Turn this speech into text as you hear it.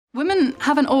Women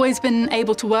haven't always been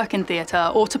able to work in theatre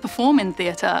or to perform in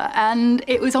theatre, and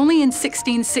it was only in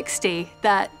 1660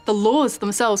 that the laws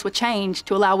themselves were changed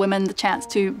to allow women the chance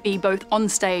to be both on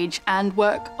stage and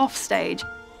work off stage.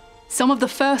 Some of the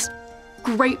first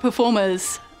great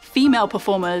performers, female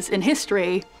performers in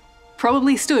history,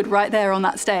 probably stood right there on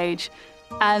that stage.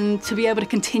 And to be able to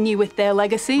continue with their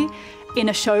legacy in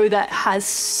a show that has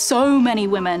so many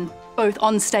women, both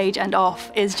on stage and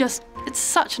off, is just, it's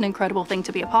such an incredible thing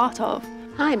to be a part of.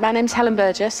 Hi, my name's Helen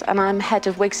Burgess and I'm head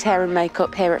of wigs, hair and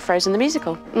makeup here at Frozen the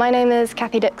Musical. My name is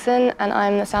Kathy Dixon and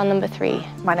I'm the sound number 3.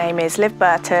 My name is Liv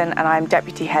Burton and I'm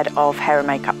deputy head of hair and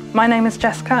makeup. My name is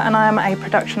Jessica and I am a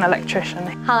production electrician.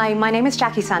 Hi, my name is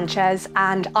Jackie Sanchez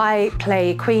and I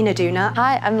play Queen Aduna.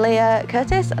 Hi, I'm Leah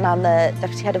Curtis and I'm the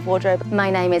deputy head of wardrobe.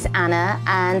 My name is Anna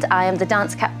and I am the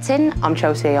dance captain. I'm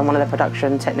Chelsea, I'm one of the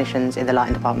production technicians in the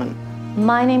lighting department.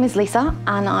 My name is Lisa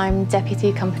and I'm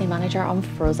Deputy Company Manager on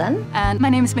Frozen. And my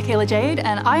name is Michaela Jade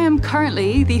and I am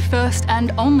currently the first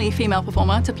and only female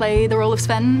performer to play the role of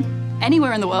Sven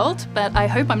anywhere in the world, but I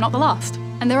hope I'm not the last.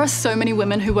 And there are so many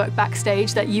women who work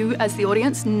backstage that you as the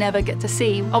audience never get to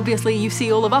see. Obviously you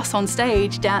see all of us on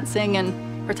stage dancing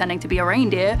and pretending to be a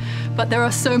reindeer, but there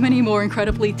are so many more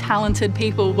incredibly talented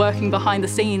people working behind the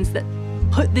scenes that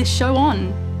put this show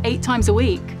on 8 times a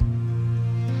week.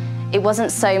 It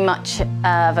wasn't so much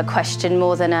of a question,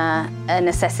 more than a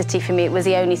necessity for me. It was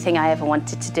the only thing I ever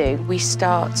wanted to do. We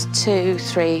start 2,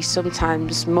 3,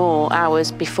 sometimes more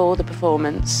hours before the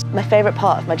performance. My favourite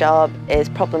part of my job is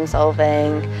problem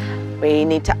solving. We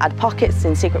need to add pockets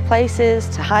in secret places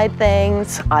to hide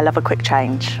things. I love a quick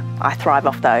change. I thrive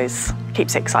off those. It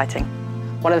keeps it exciting.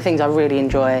 One of the things I really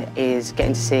enjoy is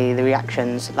getting to see the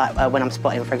reactions, like when I'm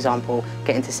spotting, for example,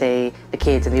 getting to see the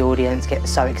kids and the audience get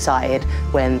so excited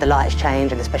when the lights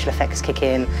change and the special effects kick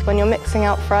in. When you're mixing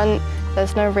out front,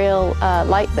 there's no real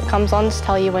light that comes on to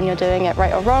tell you when you're doing it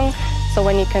right or wrong. So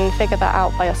when you can figure that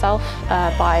out by yourself,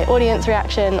 by audience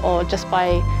reaction or just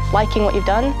by liking what you've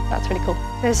done, that's really cool.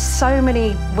 There's so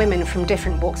many women from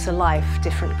different walks of life,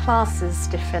 different classes,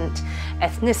 different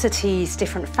ethnicities,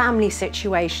 different family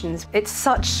situations. It's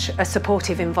such a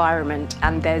supportive environment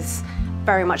and there's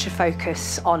very much a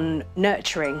focus on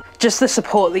nurturing. Just the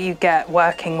support that you get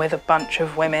working with a bunch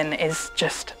of women is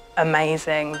just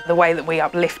amazing. The way that we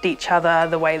uplift each other,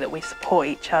 the way that we support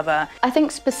each other. I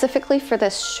think specifically for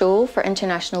this show, for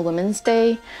International Women's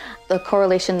Day, the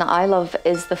correlation that I love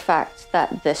is the fact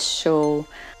that this show,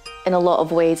 in a lot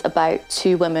of ways, about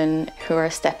 2 women who are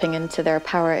stepping into their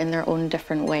power in their own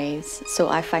different ways. So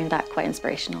I find that quite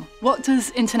inspirational. What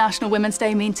does International Women's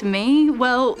Day mean to me?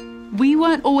 Well, we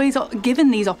weren't always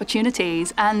given these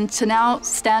opportunities, and to now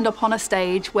stand up on a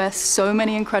stage where so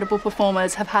many incredible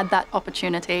performers have had that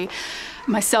opportunity.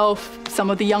 Myself, some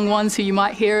of the young ones who you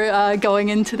might hear going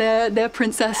into their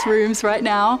princess rooms right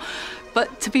now.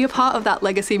 But to be a part of that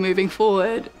legacy moving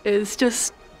forward is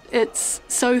just, it's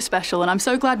so special, and I'm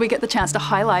so glad we get the chance to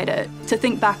highlight it, to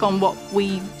think back on what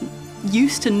we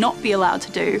used to not be allowed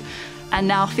to do and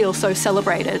now feel so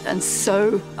celebrated and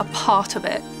so a part of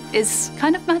it is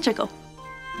kind of magical.